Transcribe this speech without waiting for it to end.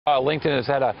LinkedIn has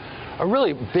had a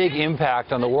really big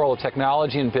impact on the world of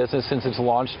technology and business since its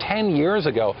launch 10 years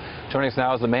ago. Joining us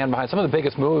now is the man behind some of the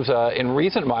biggest moves in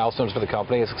recent milestones for the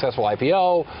company, a successful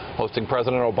IPO, hosting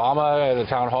President Obama at a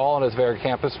town hall on his very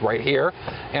campus right here,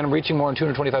 and reaching more than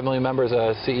 225 million members.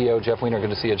 CEO Jeff Weiner, good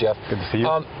to see you, Jeff. Good to see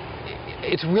you.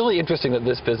 It's really interesting that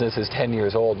this business is 10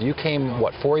 years old. You came,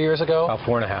 what, 4 years ago? About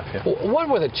 4.5, yeah. What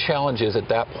were the challenges at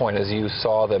that point as you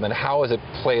saw them, and how has it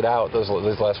played out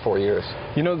these last 4 years?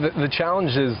 You know, the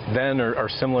challenges then are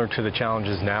similar to the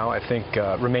challenges now. I think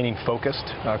remaining focused,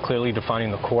 clearly defining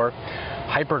the core.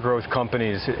 Hyper-growth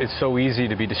companies, it's so easy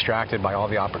to be distracted by all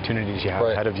the opportunities you have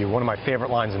ahead of you. One of my favorite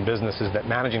lines in business is that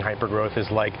managing hyper-growth is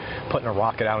like putting a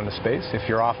rocket out into space. If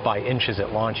you're off by inches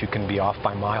at launch, you can be off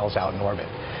by miles out in orbit.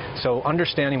 So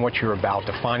understanding what you're about,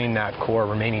 defining that core,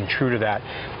 remaining true to that,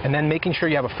 and then making sure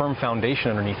you have a firm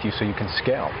foundation underneath you so you can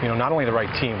scale. You know, not only the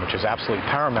right team, which is absolutely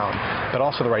paramount, but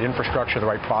also the right infrastructure, the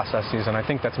right processes, and I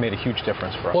think that's made a huge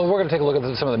difference for us. Well, we're going to take a look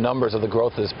at some of the numbers of the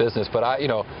growth of this business, but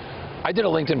I did a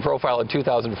LinkedIn profile in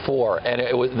 2004,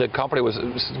 and the company was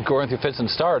going through fits and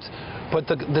starts, but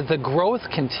the growth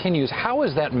continues. How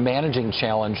is that managing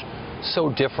challenge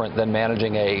so different than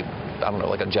managing I don't know,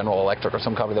 like a General Electric or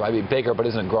some company that might be bigger but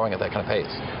isn't growing at that kind of pace?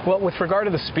 Well, with regard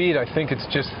to the speed, I think it's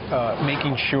just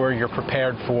making sure you're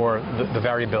prepared for the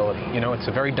variability. You know, it's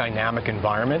a very dynamic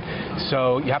environment,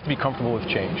 so you have to be comfortable with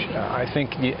change. I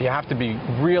think you have to be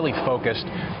really focused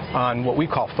on what we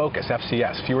call focus,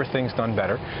 FCS, fewer things done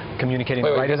better, communicating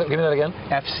the right... Give me that again?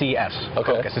 FCS,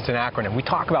 okay. Focus. It's an acronym. We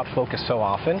talk about focus so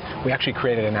often, we actually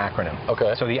created an acronym.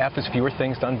 Okay. So the F is fewer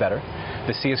things done better,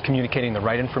 the C is communicating the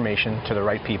right information to the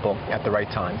right people at the right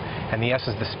time, and the S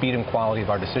is the speed and quality of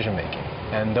our decision making.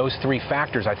 And those three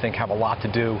factors, I think, have a lot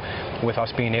to do with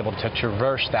us being able to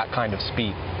traverse that kind of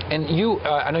speed. And you,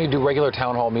 I know you do regular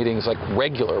town hall meetings, like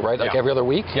regular, right? Like every other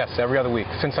week? Yes, every other week,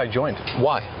 since I joined.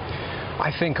 Why?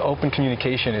 I think open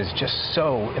communication is just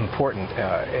so important.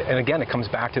 And again, it comes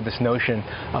back to this notion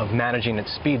of managing at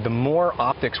speed. The more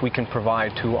optics we can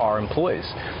provide to our employees,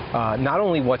 not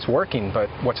only what's working, but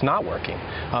what's not working,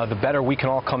 the better we can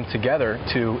all come together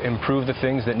to improve the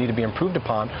things that need to be improved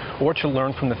upon, or to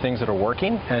learn from the things that are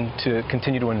working and to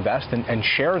continue to invest and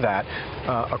share that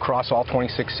across all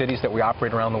 26 cities that we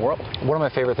operate around the world. One of my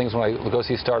favorite things when I go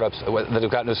see startups that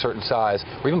have gotten to a certain size,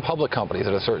 or even public companies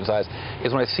at a certain size,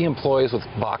 is when I see employees with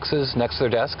boxes next to their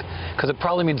desk, because it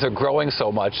probably means they're growing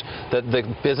so much that the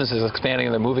business is expanding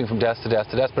and they're moving from desk to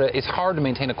desk to desk. But it's hard to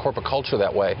maintain a corporate culture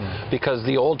that way, because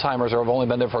the old timers have only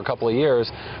been there for a couple of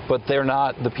years, but they're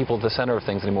not the people at the center of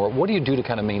things anymore. What do you do to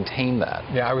kind of maintain that?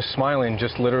 Yeah, I was smiling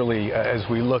just literally as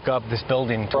we look up. This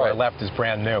building to our left is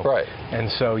brand new. Right. And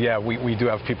so, yeah, we do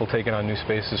have people taking on new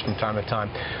spaces from time to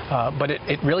time. But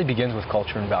it really begins with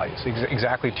culture and values,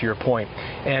 exactly to your point.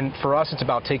 And for us, it's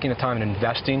about taking the time and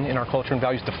investing in our culture and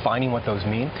values, defining what those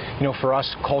mean. You know, for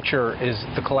us, culture is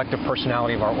the collective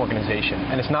personality of our organization.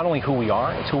 And it's not only who we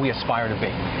are, it's who we aspire to be.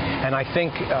 And I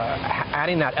think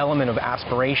adding that element of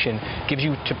aspiration gives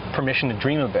you permission to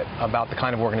dream a bit about the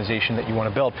kind of organization that you want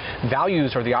to build.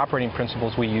 Values are the operating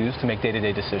principles we use to make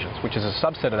day-to-day decisions, which is a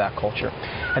subset of that culture.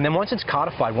 And then once it's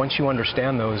codified, once you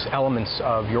understand those elements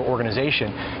of your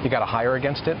organization, you got to hire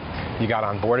against it, you got to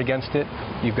onboard against it,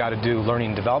 you've got to do learning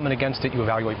and development against it, you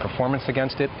evaluate performance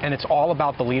against it, and it's all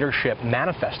about the leadership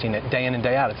manifesting it day in and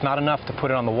day out. It's not enough to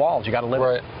put it on the walls, you got to live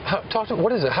it.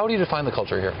 What is it? How do you define the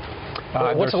culture here?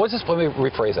 What's this? Let me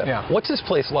rephrase that. Yeah. What's this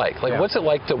place like? What's it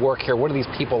like to work here? What are these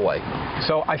people like?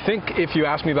 So I think if you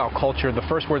ask me about culture, the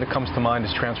first word that comes to mind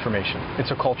is transformation.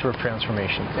 It's a culture of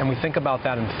transformation. And we think about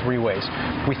that in three ways.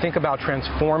 We think about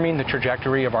transforming the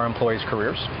trajectory of our employees'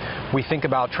 careers. We think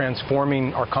about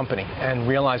transforming our company and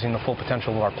realizing the full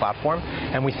potential of our platform.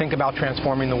 And we think about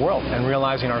transforming the world and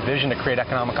realizing our vision to create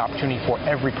economic opportunity for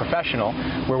every professional,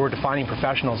 where we're defining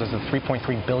professionals as the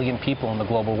 3.3 billion people in the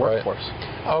global workforce.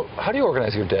 How do you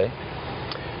organize your day?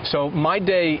 So my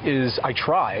day is, I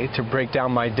try to break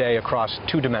down my day across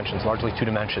two dimensions, largely two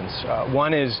dimensions.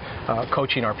 One is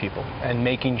coaching our people and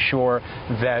making sure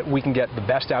that we can get the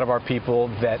best out of our people,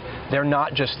 that they're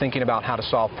not just thinking about how to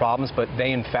solve problems, but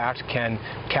they in fact can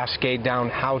cascade down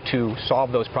how to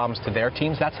solve those problems to their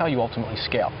teams. That's how you ultimately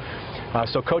scale.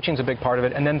 So coaching's a big part of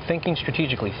it, and then thinking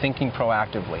strategically, thinking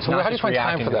proactively. So how do you find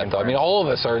time for that, though? I mean, all of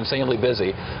us are insanely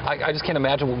busy. I just can't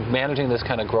imagine managing this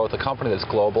kind of growth, a company that's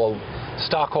global,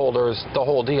 stockholders, the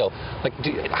whole deal. Like,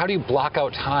 how do you block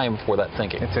out time for that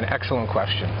thinking? It's an excellent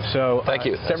question. So thank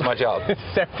you. That's my job.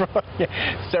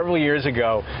 Several years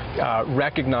ago,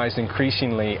 recognized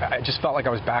increasingly, I just felt like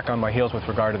I was back on my heels with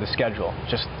regard to the schedule.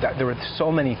 Just that there were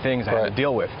so many things I had to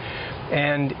deal with.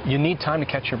 And you need time to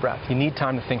catch your breath. You need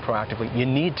time to think proactively. You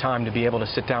need time to be able to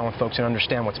sit down with folks and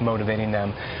understand what's motivating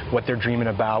them, what they're dreaming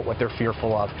about, what they're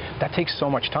fearful of. That takes so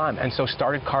much time. And so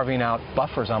started carving out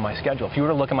buffers on my schedule. If you were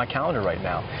to look at my calendar right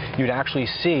now, you'd actually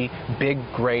see big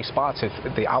gray spots.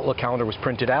 If the Outlook calendar was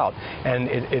printed out, and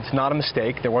it's not a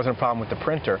mistake, there wasn't a problem with the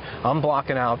printer. I'm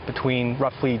blocking out between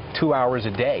roughly 2 hours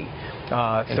a day,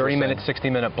 30-minute,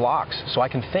 60-minute blocks, so I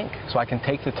can think, so I can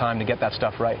take the time to get that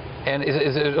stuff right. And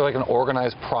is it like an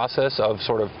organized process of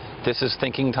sort of, this is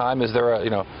thinking time? Is there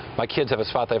a, my kids have a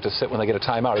spot they have to sit when they get a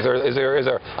timeout. Is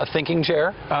there a thinking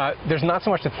chair? There's not so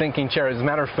much a thinking chair. As a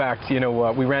matter of fact,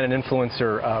 we ran an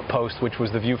influencer post, which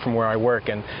was the view from where I work,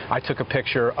 and I took a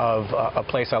picture of a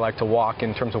place I like to walk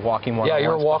in terms of walking one. Yeah,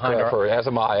 you're a walker, as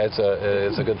am I.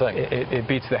 It's a good thing. It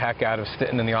beats the heck out of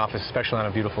sitting in the office, especially on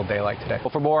a beautiful day like today.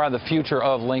 Well, for more on the future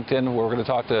of LinkedIn, we're going to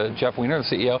talk to Jeff Weiner,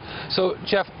 the CEO. So,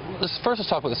 Jeff, let's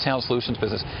talk about the Talent Solutions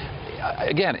business.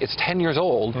 Again, it's 10 years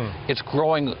old. It's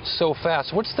growing so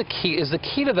fast. What's the key? Is the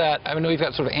key to that? I know you've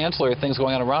got sort of ancillary things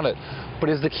going on around it, but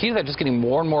is the key to that just getting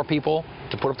more and more people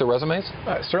to put up their resumes?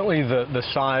 Certainly the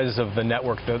size of the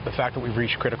network, the fact that we've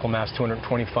reached critical mass,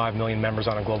 225 million members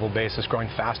on a global basis, growing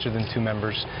faster than 2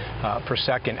 members per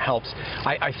second helps.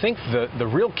 I think the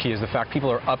real key is the fact people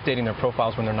are updating their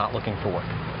profiles when they're not looking for work.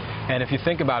 And if you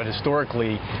think about it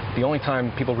historically, the only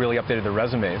time people really updated their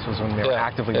resumes was when they were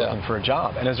actively looking for a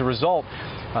job. And as a result,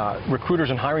 recruiters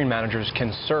and hiring managers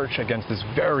can search against this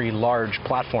very large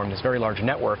platform, this very large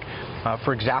network,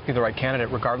 for exactly the right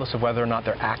candidate, regardless of whether or not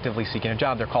they're actively seeking a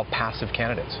job. They're called passive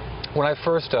candidates. When I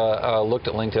first looked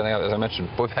at LinkedIn, as I mentioned,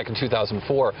 back in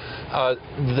 2004,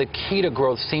 the key to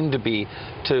growth seemed to be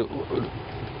to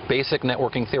basic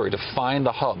networking theory, to find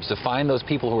the hubs, to find those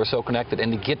people who are so connected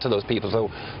and to get to those people. So,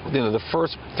 the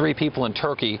first 3 people in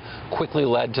Turkey quickly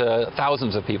led to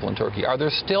thousands of people in Turkey. Are there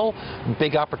still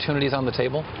big opportunities on the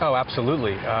table? Oh,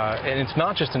 absolutely. And it's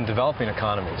not just in developing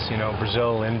economies.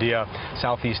 Brazil, India,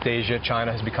 Southeast Asia,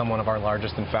 China has become one of our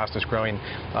largest and fastest growing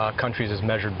countries as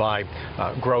measured by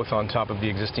growth on top of the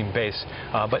existing base.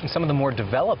 But in some of the more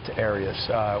developed areas,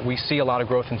 we see a lot of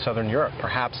growth in Southern Europe.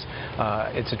 Perhaps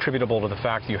it's attributable to the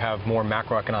fact that you have more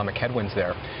macroeconomic headwinds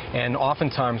there. And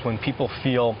oftentimes when people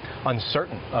feel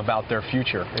uncertain about their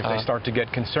future, if they start to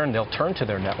get concerned, they'll turn to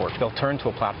their network. They'll turn to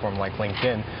a platform like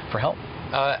LinkedIn for help.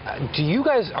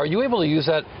 Are you able to use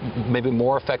that maybe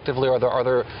more effectively? Are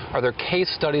there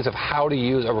case studies of how to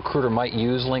use, a recruiter might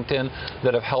use LinkedIn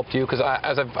that have helped you? Because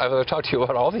as I've talked to you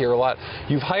about all the year a lot,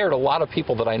 you've hired a lot of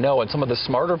people that I know, and some of the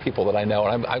smarter people that I know,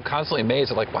 and I'm constantly amazed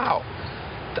at, like, wow,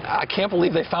 I can't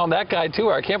believe they found that guy too,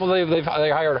 or I can't believe they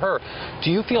hired her.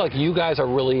 Do you feel like you guys are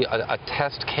really a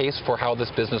test case for how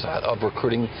this business of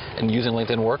recruiting and using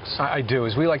LinkedIn works? I do.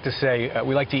 As we like to say,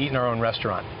 we like to eat in our own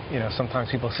restaurant.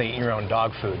 Sometimes people say eat your own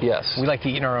dog food. Yes. We like to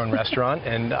eat in our own restaurant,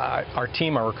 and our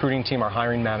team, our recruiting team, our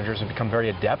hiring managers have become very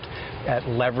adept at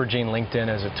leveraging LinkedIn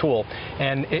as a tool.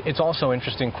 And it's also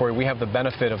interesting, Corey, we have the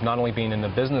benefit of not only being in the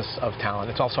business of talent,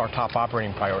 it's also our top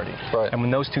operating priority. Right. And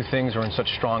when those two things are in such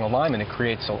strong alignment, it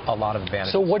creates a lot of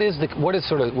advantages. So what is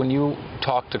sort of, when you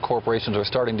talk to corporations who are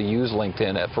starting to use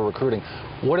LinkedIn for recruiting,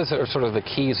 what is sort of the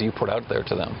keys you put out there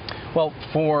to them? Well,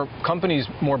 for companies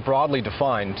more broadly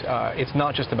defined, it's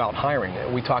not just about hiring.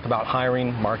 We talk about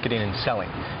hiring, marketing, and selling.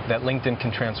 That LinkedIn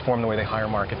can transform the way they hire,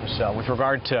 market, and sell. With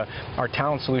regard to our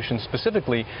talent solutions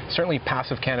specifically, certainly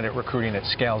passive candidate recruiting at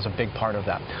scale is a big part of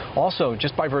that. Also,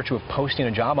 just by virtue of posting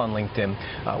a job on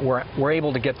LinkedIn, we're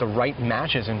able to get the right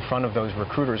matches in front of those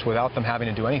recruiters without them having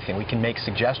to do anything. We can make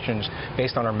suggestions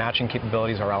based on our matching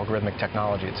capabilities, our algorithmic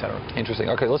technology, et cetera. Interesting.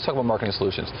 Okay, let's talk about marketing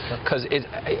solutions, because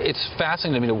it's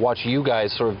fascinating to me to watch you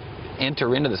guys sort of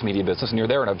enter into this media business, and you're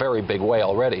there in a very big way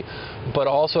already, but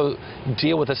also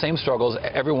deal with the same struggles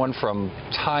everyone from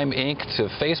Time Inc. to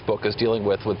Facebook is dealing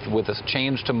with this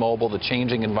change to mobile, the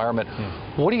changing environment.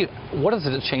 What is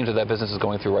the change that business is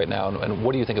going through right now, and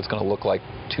what do you think it's going to look like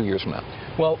 2 years from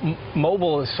now? Well,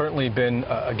 mobile has certainly been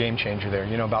a game changer there.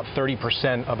 About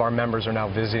 30% of our members are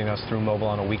now visiting us through mobile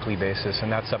on a weekly basis,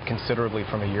 and that's up considerably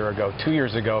from a year ago. 2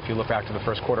 years ago, if you look back to the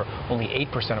first quarter, only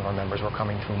 8% of our members were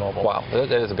coming through mobile. Wow, that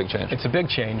is a big change. It's a big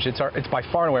change. It's by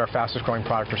far and away our fastest growing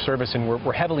product or service, and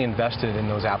we're heavily invested in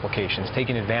those applications,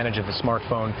 taking advantage of the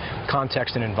smartphone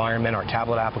context and environment, our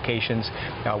tablet applications.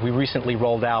 We recently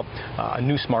rolled out a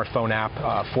new smartphone app,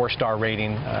 4-star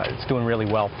rating. It's doing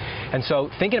really well. And so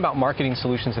thinking about marketing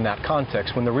solutions in that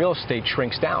context, when the real estate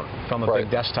shrinks down from a big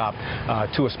desktop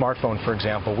to a smartphone, for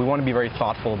example, we want to be very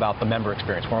thoughtful about the member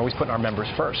experience. We're always putting our members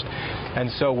first. And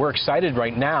so we're excited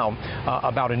right now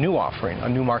about a new offering, a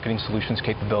new marketing solutions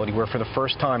capability. We're where for the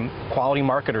first time, quality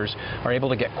marketers are able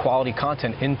to get quality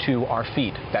content into our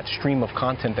feed, that stream of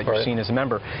content that you're seeing as a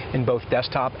member in both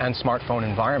desktop and smartphone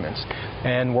environments.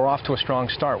 And we're off to a strong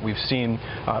start. We've seen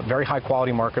very high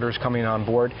quality marketers coming on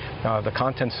board. The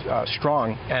content's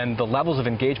strong, and the levels of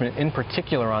engagement, in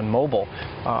particular on mobile,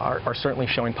 are certainly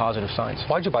showing positive signs.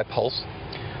 Why'd you buy Pulse?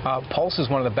 Pulse is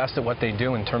one of the best at what they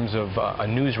do in terms of a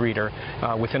news reader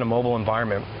within a mobile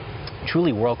environment.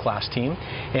 Truly world-class team.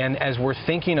 And as we're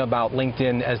thinking about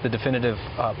LinkedIn as the definitive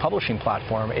publishing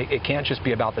platform, it can't just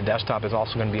be about the desktop, it's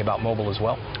also going to be about mobile as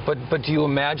well. But do you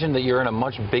imagine that you're in a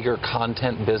much bigger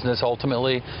content business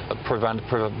ultimately,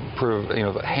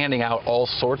 handing out all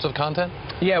sorts of content?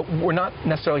 Yeah, we're not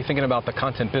necessarily thinking about the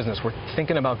content business. We're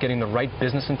thinking about getting the right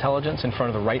business intelligence in front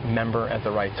of the right member at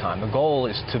the right time. The goal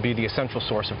is to be the essential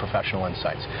source of professional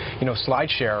insights.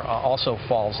 SlideShare also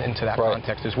falls into that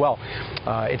context as well.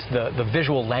 It's the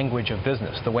visual language of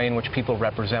business, the way in which people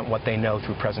represent what they know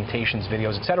through presentations,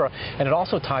 videos, etc. And it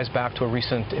also ties back to a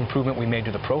recent improvement we made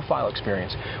to the profile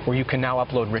experience, where you can now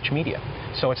upload rich media.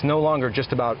 So it's no longer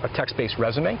just about a text-based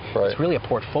resume, it's really a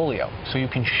portfolio. So you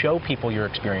can show people your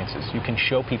experiences, you can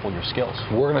show people your skills.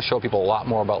 We're going to show people a lot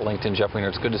more about LinkedIn, Jeff Weiner.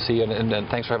 It's good to see you, and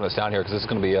thanks for having us down here, because this is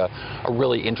going to be a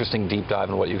really interesting deep dive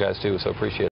in what you guys do, so appreciate it.